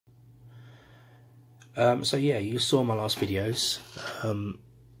So yeah, you saw my last videos. I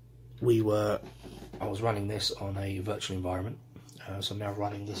was running this on a virtual environment, so I'm now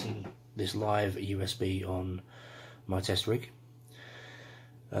running this live USB on my test rig.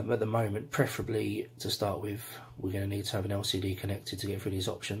 At the moment, preferably to start with, we're going to need to have an LCD connected to get through these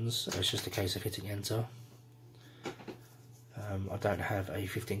options. It's just a case of hitting enter. I don't have a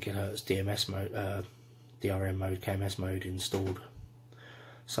 15 kHz DMS mode, DRM mode, KMS mode installed.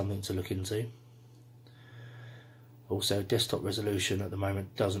 Something to look into. Also, desktop resolution at the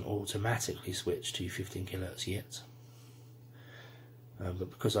moment doesn't automatically switch to 15 kHz yet.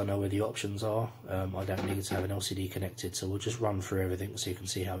 But because I know where the options are, I don't need to have an LCD connected, so we'll just run through everything so you can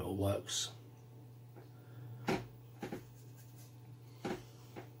see how it all works.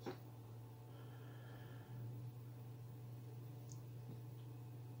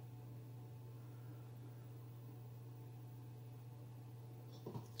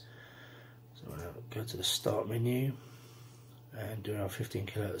 So we'll go to the start menu and do our 15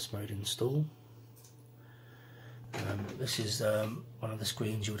 kHz mode install. This is one of the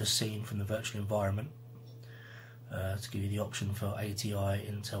screens you would have seen from the virtual environment to give you the option for ATI,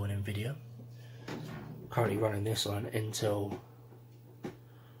 Intel and Nvidia. I'm currently running this on an Intel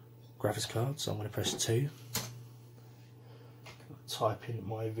graphics card, so I'm going to press 2. Type in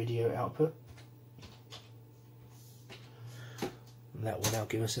my video output. And that will now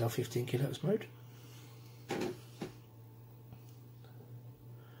give us our 15 kHz mode.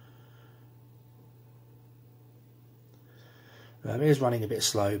 It is running a bit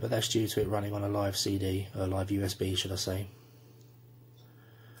slow, but that's due to it running on a live CD, or live USB should I say.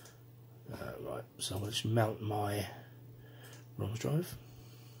 Right, so I'm going to just mount my ROMs drive,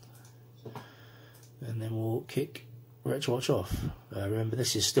 and then we'll kick RetroWatch off. Remember,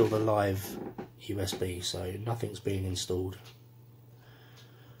 this is still the live USB, so nothing's being installed.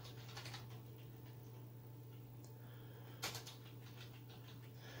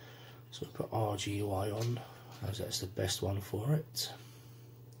 So we'll put RGUI on, as that's the best one for it,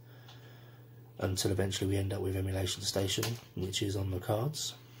 until eventually we end up with Emulation Station, which is on the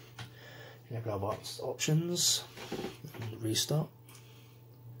cards. Enable advanced options and restart.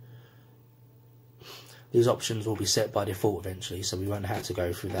 These options will be set by default eventually, so we won't have to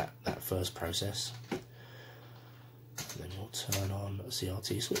go through that first process. And then we'll turn on a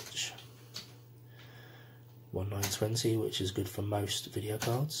CRT switch, 1920, which is good for most video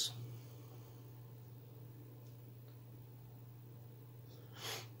cards.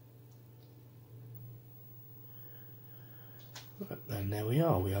 And there we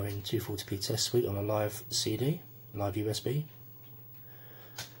are in 240p test suite on a live CD, live USB.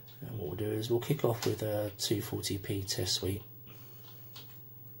 And what we'll do is we'll kick off with a 240p test suite.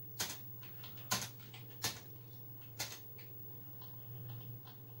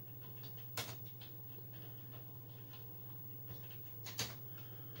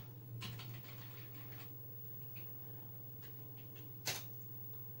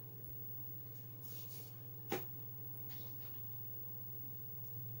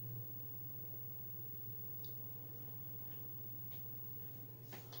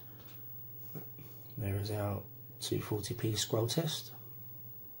 There is our 240p scroll test.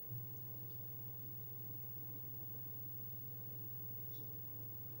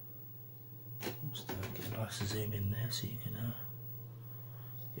 Just get a nice zoom in there so you can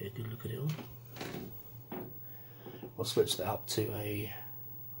get a good look at it all. I'll switch that up to a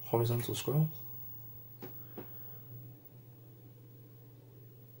horizontal scroll.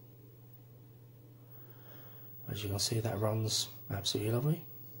 As you can see, that runs absolutely lovely.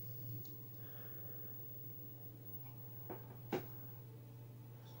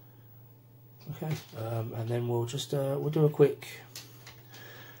 Okay, and then we'll just we'll do a quick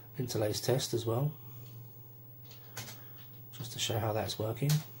interlace test as well, just to show how that's working.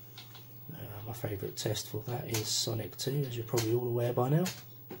 My favourite test for that is Sonic 2, as you're probably all aware by now.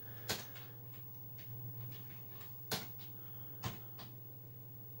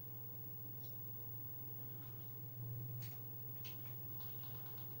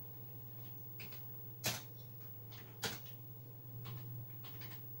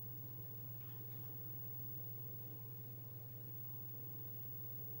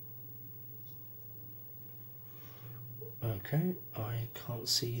 Okay, I can't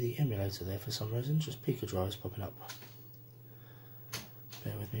see the emulator there for some reason, just Pico drives popping up.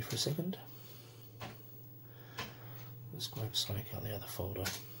 Bear with me for a second. Let's grab Sonic out the other folder.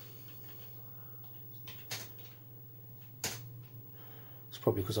 It's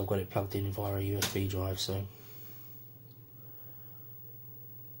probably because I've got it plugged in via a USB drive, so.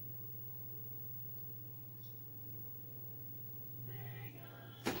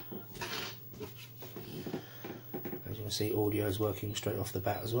 can see audio is working straight off the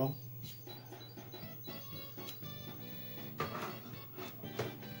bat as well.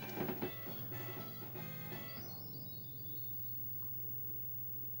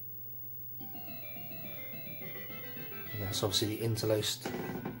 And that's obviously the interlaced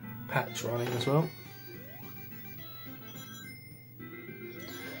patch running as well.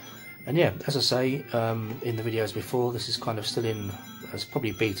 And yeah, as I say in the videos before, this is kind of still in, it's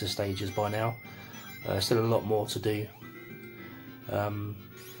probably beta stages by now. Still a lot more to do.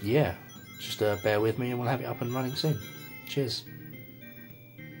 Yeah, just bear with me and we'll have it up and running soon. Cheers.